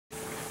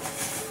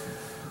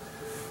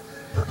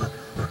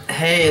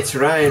Hey, it's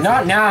Ryan.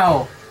 Not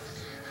now!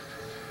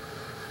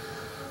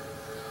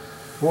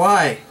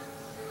 Why?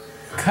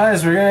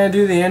 Cause we're gonna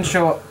do the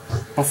intro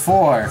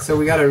before. So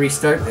we gotta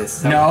restart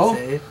this. No.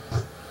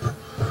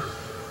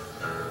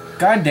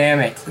 God damn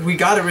it. We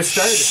gotta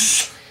restart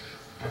it.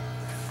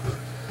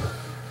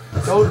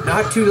 Don't,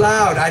 not too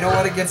loud. I don't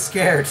want to get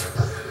scared.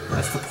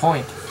 That's the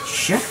point.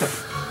 Shut the.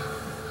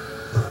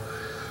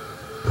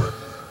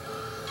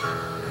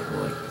 I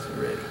like this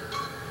already.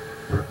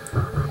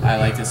 I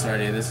like this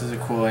already. This is a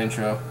cool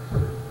intro.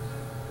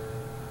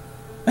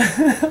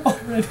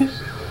 Already.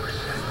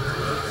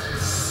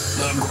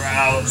 The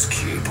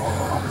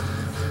Groundskeeper.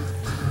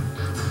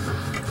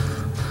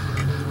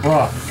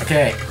 Whoa,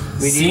 okay.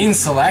 Scene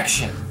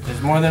selection.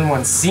 There's more than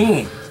one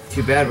scene.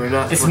 Too bad we're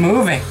not. It's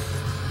moving.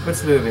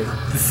 What's moving?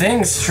 The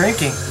thing's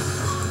shrinking.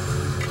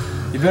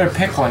 You better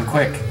pick one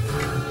quick.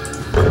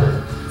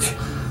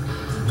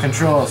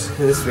 Controls.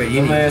 This way,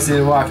 you need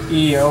to walk.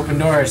 E, open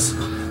doors.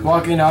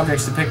 Walking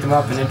objects to pick them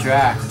up and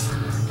interact.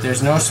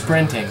 There's no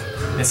sprinting.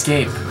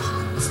 Escape.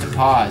 It's to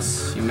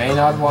pause. You may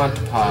not want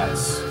to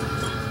pause.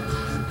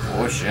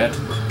 Oh shit.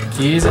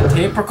 Keys and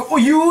tape. Oh,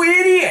 you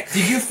idiot!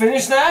 Did you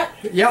finish that?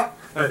 Yep.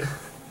 I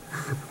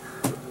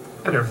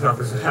never thought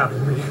this would happen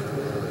to me.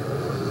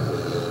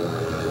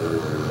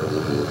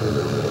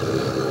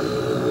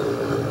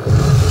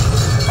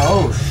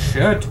 Oh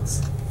shit.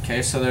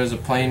 Okay, so there's a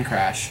plane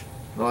crash.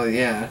 Oh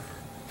yeah.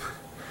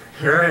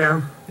 Here I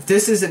am. If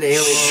this is an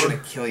alien, I'm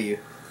gonna kill you.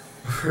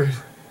 Afraid.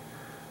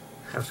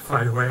 I have to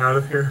find a way out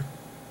of here.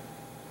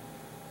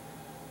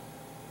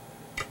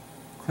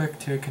 Click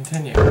to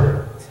continue.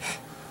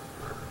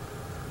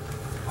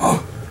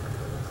 Oh!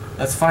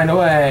 Let's find a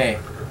way.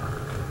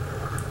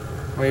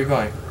 Where are you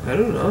going? I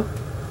don't know.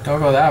 Don't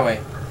go that way.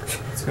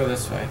 Let's go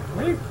this way.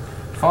 Where are you?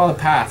 Follow the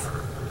path.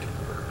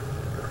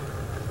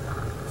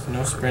 There's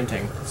no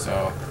sprinting,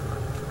 so...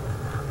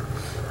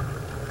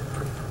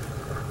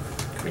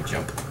 Can we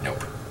jump?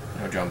 Nope.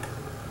 No jump.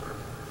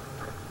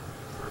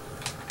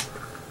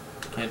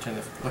 Can't turn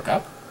the... Look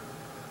up?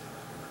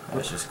 Oh,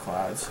 it's just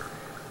clouds.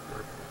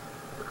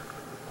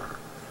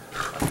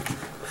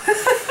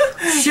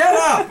 Shut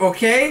up,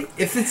 okay?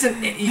 If it's an...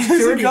 It's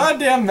a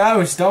goddamn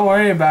mouse. Don't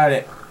worry about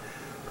it.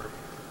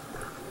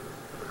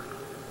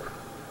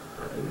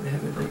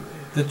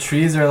 The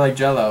trees are like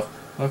jello.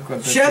 Look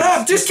what. Shut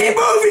up! Just keep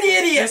moving, you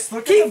idiot!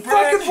 Keep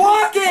fucking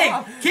walking!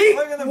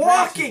 Keep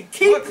walking!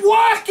 Keep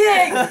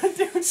walking!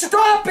 Dude,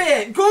 stop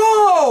it!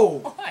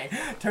 Go! Why?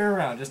 Turn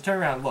around. Just turn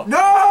around. Look.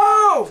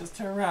 No! Just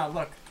turn around.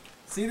 Look.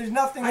 See, there's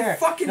nothing there.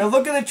 Fucking... Now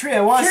look at the tree.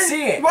 I want to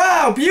see it.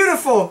 Wow,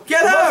 beautiful!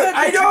 Get out!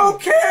 I don't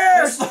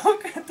care! Just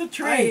look at the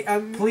tree.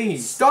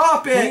 Please.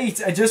 Stop it!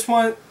 Please. I just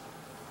want...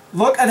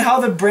 Look at how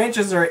the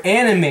branches are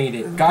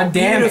animated. God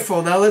damn it.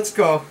 Beautiful. Now let's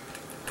go.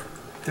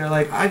 They're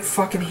like... I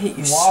fucking hate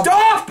you.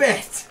 Stop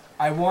it!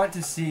 I want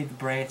to see the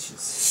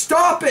branches.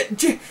 Stop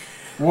it!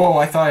 Whoa,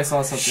 I thought I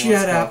saw something.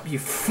 Shut up, you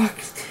fuck.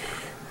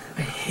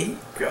 I hate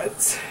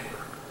guts.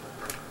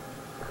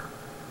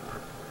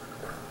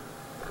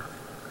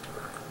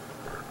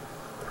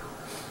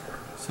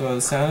 So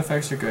the sound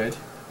effects are good.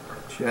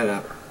 Shut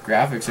up.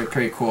 Graphics are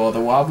pretty cool.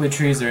 The wobbly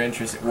trees are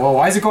interesting. Whoa,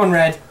 why is it going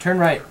red? Turn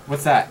right.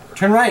 What's that?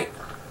 Turn right!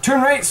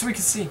 Turn right so we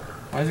can see.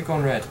 Why is it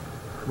going red?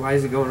 Why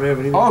is it going red?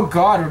 What do you mean? Oh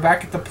god, we're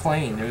back at the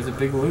plane. There was a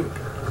big loop.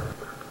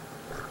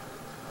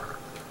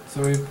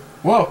 So we...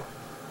 Whoa!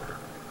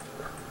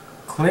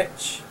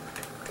 Klitsch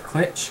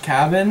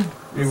cabin?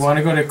 We want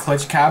to go to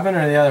Klitsch cabin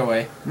or the other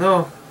way?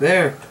 No,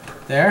 there.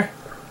 There?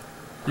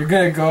 You're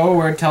gonna go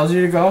where it tells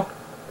you to go?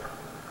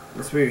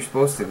 That's where you're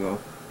supposed to go.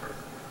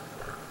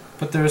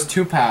 But there was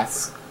two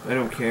paths. I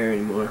don't care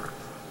anymore.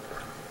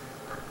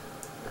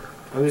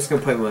 I'm just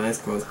gonna play with my eyes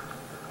closed.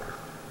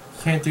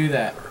 You can't do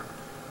that.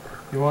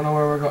 You wanna know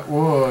where we're going?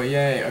 Whoa,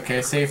 yay.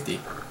 Okay, safety.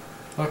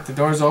 Look, the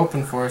door's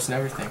open for us and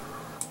everything.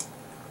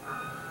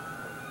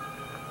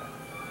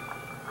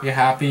 You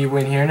happy you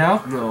win here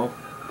now? No.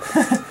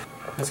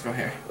 Let's go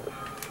here.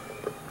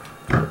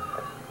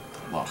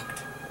 Locked.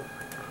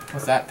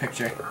 What's that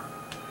picture?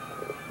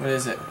 What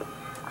is it?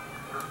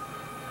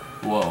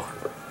 Whoa.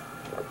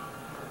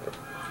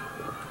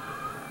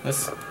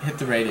 Let's hit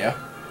the radio.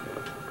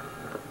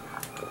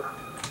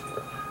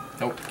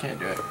 Nope, can't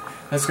do it.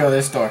 Let's go to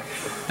this door.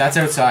 That's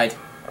outside.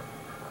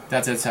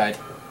 That's outside.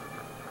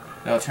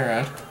 No, turn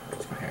around.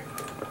 Let's go here.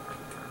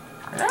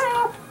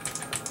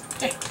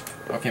 Hey.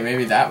 Okay,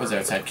 maybe that was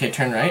outside. Okay,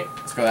 turn right.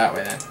 Let's go that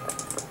way then.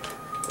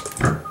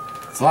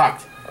 It's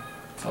locked.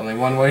 There's only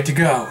one way to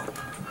go.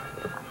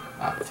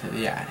 Up to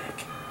the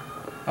attic.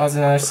 Oh, there's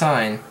another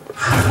sign.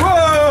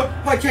 Whoa!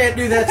 I can't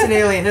do that. That's an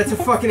alien. That's a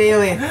fucking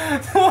alien.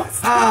 No,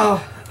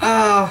 ow!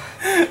 Ow!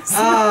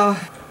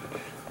 Ow!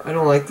 I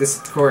don't like this,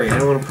 Kori. I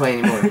don't want to play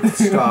anymore.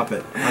 Stop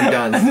it. I'm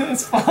done.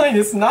 It's fine.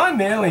 It's not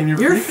an alien.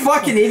 You're a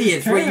fucking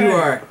idiot. What you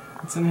are.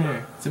 What's in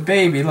here? It's a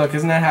baby. Look,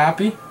 isn't that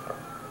happy?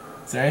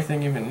 Is there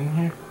anything even in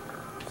here?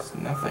 There's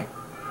nothing.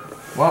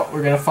 Well,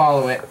 we're gonna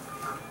follow it.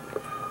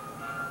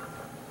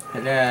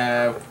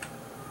 Hello.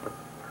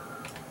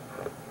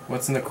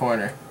 What's in the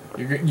corner?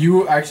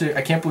 You actually,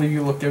 I can't believe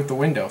you looked out the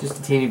window. Just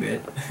a teeny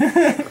bit.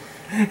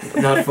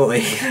 Not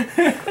fully.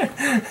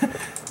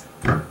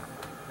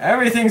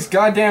 Everything's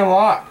goddamn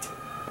locked.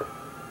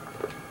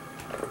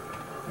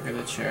 Look at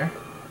the chair.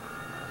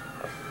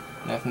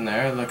 Nothing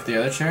there. Look at the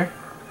other chair.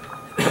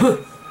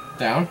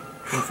 Down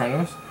in front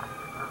of us.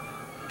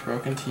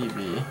 Broken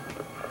TV.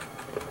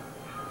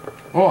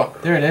 Oh,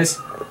 there it is.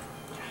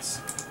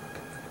 Yes.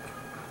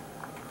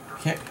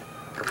 Can't.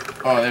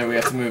 Oh, there we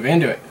have to move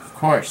into it. Of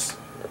course.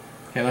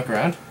 Okay, look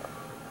around.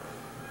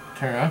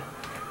 Turn around.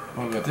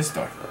 What about this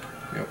door?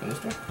 Can we open this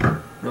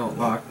door? No,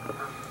 locked.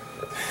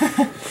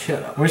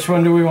 Shut up. Which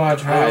one do we want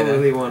to try? I don't then?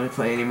 really want to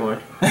play anymore.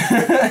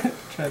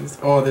 Try this.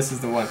 Oh, this is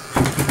the one.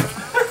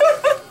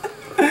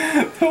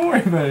 Don't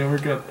worry about it. We're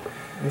good.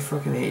 I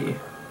fucking hate you.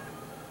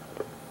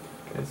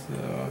 Okay, so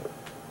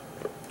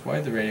why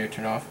did the radio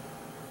turn off?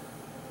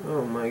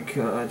 Oh my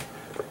god.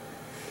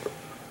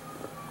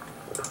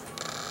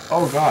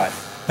 Oh god.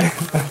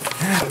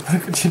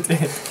 Look what you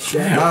did.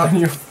 Shut up.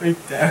 You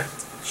freaked out.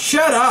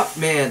 Shut up,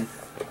 man.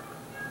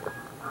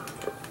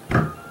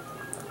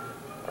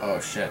 Oh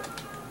shit.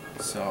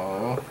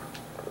 So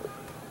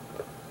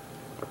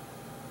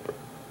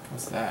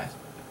what's that?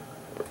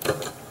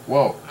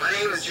 Whoa. My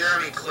name is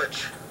Jeremy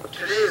Klitsch.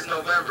 Today is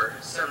November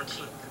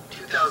 17th,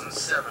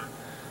 2007.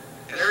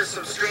 And there's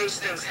some strange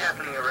things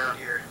happening around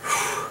here.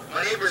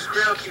 My neighbor's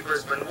groundskeeper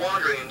has been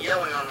wandering and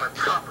yelling on my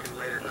property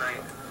late at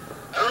night.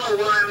 I don't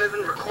know why I'm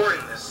even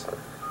recording this.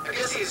 I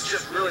guess he's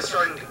just really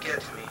starting to get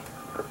to me.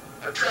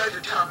 I've tried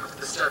to talk with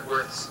the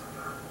Studworths,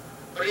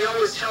 but he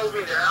always tells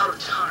me they're out of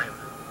time.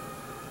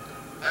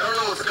 I don't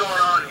know what's going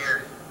on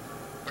here,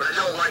 but I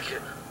don't like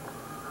it.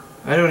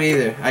 I don't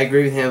either. I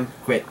agree with him.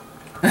 Quit.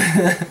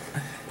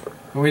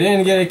 We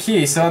didn't get a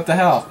key, so what the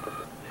hell?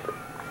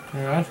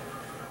 Turn around.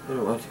 I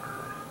don't want to.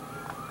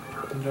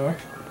 The door.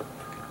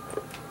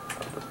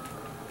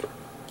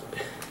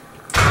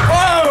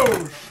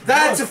 Whoa!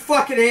 That's a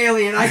fucking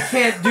alien. I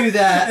can't do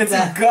that. It's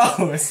a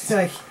ghost. It's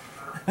like,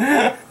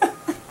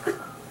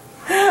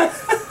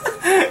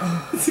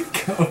 It's a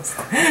ghost.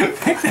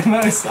 Pick the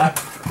mouse up.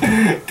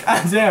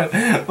 God damn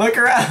it. Look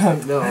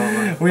around.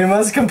 no. We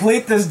must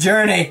complete this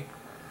journey.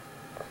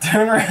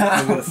 Turn I'm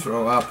around. gonna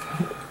throw up.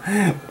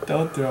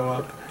 Don't throw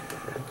up.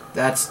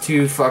 That's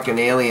too fucking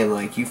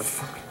alien-like. You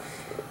fuck.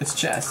 It's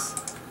chess.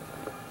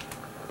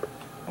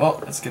 Well,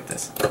 let's get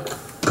this.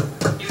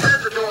 He's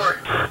at the door.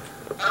 I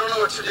don't know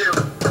what to do.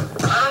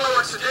 I don't know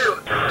what to do.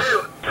 I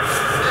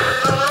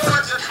don't know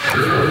what to do.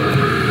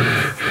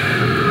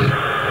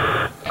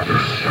 I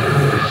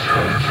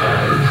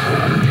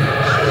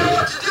don't know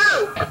what to do.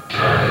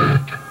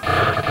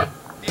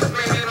 These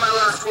may be my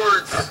last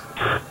words.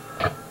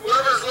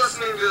 Whoever's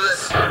listening to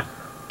this,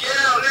 get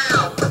out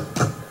now.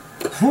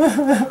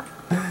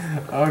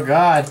 Oh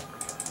god.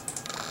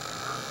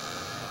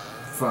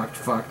 Fuck.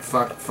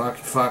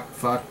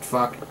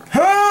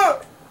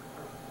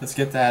 Let's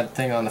get that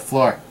thing on the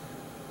floor.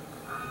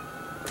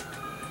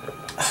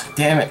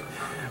 Damn it.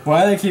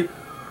 Why do they keep...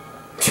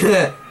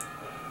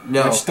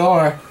 No. Which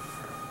door?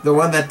 The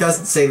one that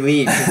doesn't say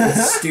leave, 'cause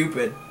it's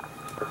stupid.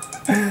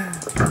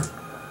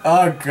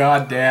 Oh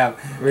god damn.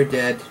 We're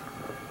dead.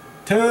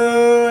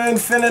 To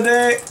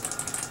infinity!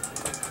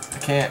 I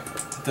can't.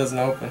 It doesn't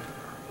open.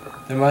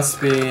 There must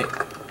be...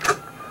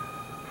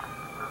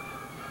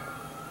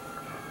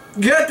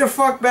 Get the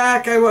fuck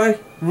back! Oh,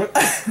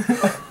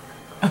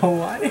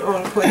 why? I don't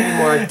want to play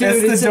anymore.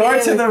 Dude, it's the door an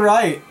to alien. the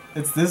right.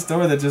 It's this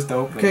door that just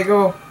opened. Okay,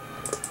 go.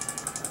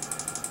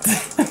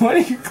 What are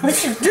you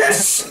clicking?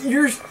 Just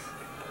you're.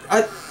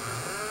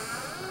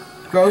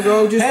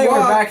 Go. Just hey, walk.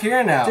 we're back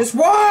here now. Just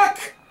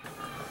walk.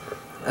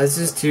 That's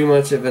just too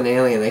much of an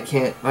alien. I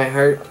can't. My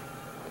heart.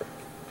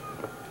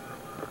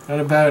 What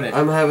about it?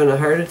 I'm having a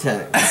heart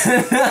attack.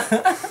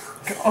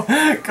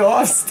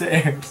 Go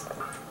upstairs.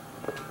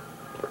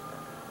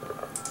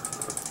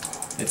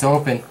 It's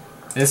open.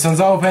 This one's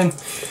open.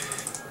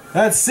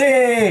 Let's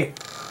see.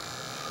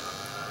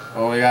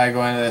 Oh, we gotta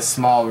go into this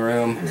small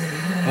room.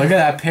 Look at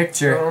that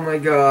picture. Oh my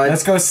god.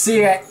 Let's go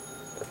see it.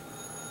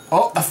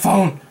 Oh, the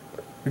phone.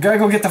 We gotta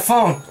go get the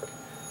phone.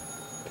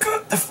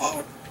 Get the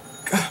phone.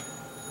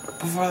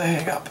 Before they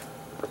hang up.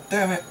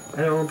 Damn it. I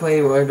don't want to play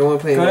anymore. Go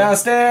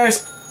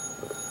downstairs.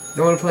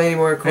 Don't want to play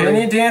anymore, Corey. You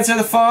need to answer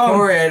the phone.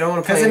 Corey, I don't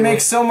want to play Because it anymore.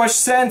 makes so much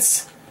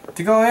sense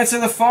to go answer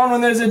the phone when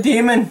there's a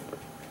demon.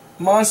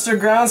 Monster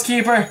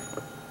groundskeeper.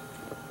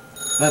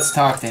 Let's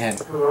talk to him.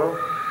 Hello?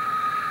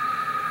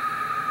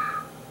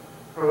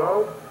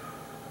 Hello?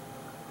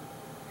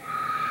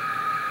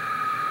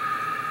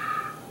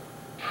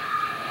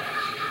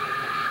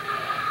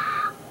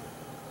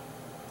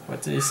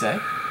 What did he say?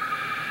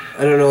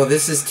 I don't know.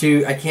 This is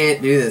too. I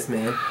can't do this,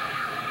 man.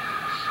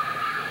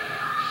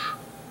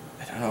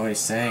 I don't know what he's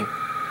saying.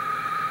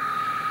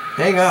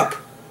 Hang up.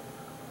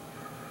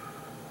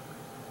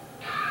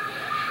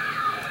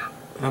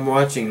 I'm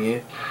watching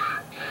you.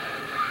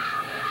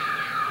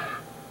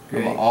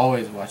 Great. I'm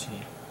always watching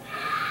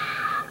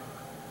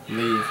you.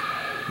 Leave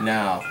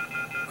now.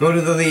 Go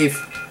to the leave.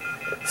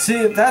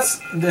 See,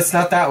 that's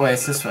not that way.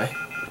 It's this way.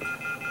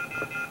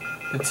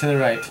 To the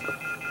right.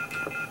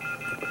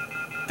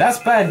 That's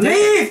bad.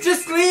 Leave!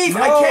 Just leave!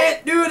 No. I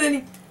can't do it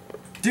any...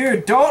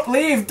 Dude, don't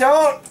leave!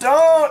 Don't!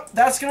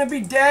 That's gonna be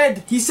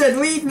dead! He said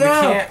leave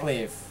now! We can't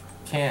leave.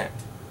 Can't.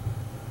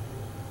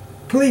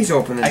 Please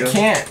open the door. I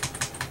can't.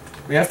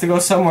 We have to go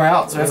somewhere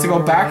else. We have to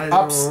go back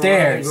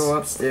upstairs. I don't wanna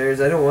go upstairs.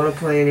 I don't want to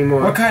play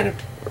anymore. What kind of...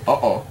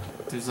 Uh-oh.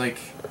 There's like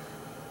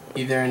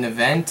either an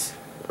event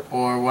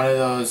or one of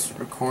those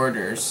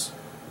recorders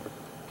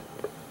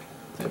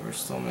that we're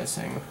still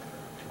missing.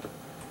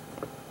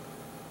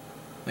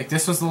 Like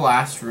this was the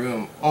last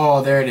room.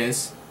 Oh, there it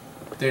is.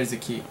 There's the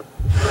key.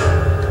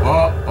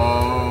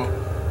 Uh-oh.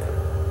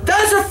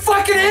 That's a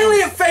fucking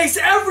alien face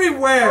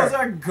everywhere! Those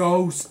are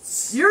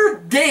ghosts. You're a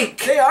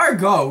dink! They are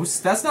ghosts.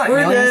 That's not We're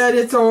aliens. dead,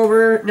 it's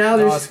over. Now No,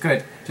 there's... it's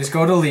good. Just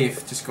go to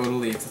leave. Just go to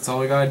leave. That's all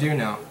we gotta do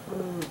now.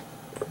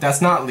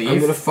 That's not leave. I'm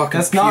gonna fucking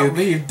That's puke. not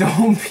leave.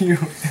 Don't puke.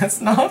 That's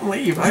not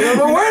leave. I don't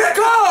know where to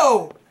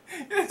go!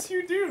 Yes,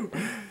 you do.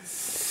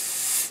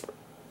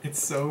 It's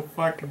so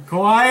fucking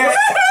quiet.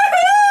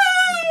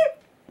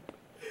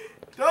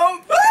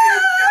 Don't puke.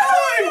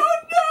 I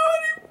don't know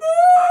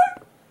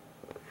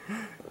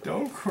anymore.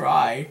 Don't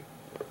cry.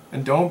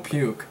 And don't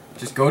puke.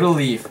 Just go to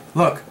leave.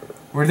 Look,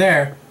 we're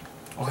there.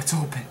 Oh, it's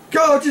open.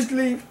 Go, just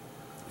leave.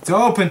 It's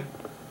open.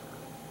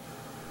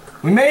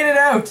 We made it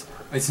out.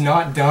 It's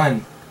not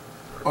done.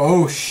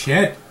 Oh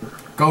shit.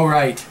 Go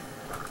right.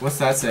 What's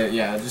that say?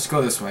 Yeah, just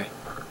go this way.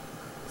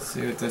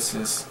 See what this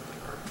is.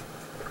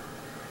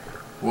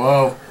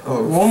 Whoa.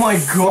 Oh my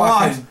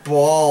god. Fucking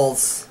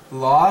balls.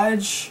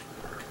 Lodge,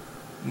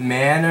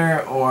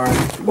 manor, or...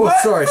 Oh,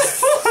 sorry.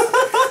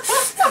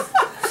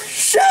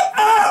 Shut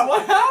up!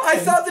 What happened? I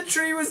thought the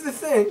tree was the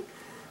thing.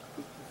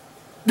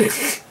 No,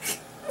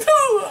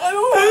 I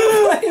don't want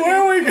to play. Where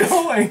are we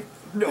going?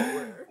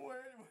 Nowhere.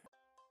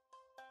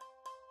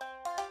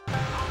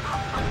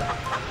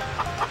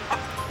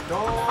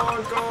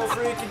 Don't go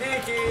freaky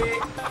deaky.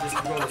 Just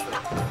go this way.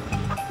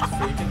 It's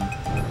freaking.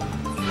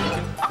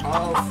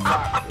 Oh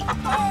fuck.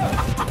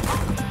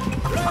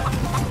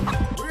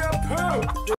 We are pooped.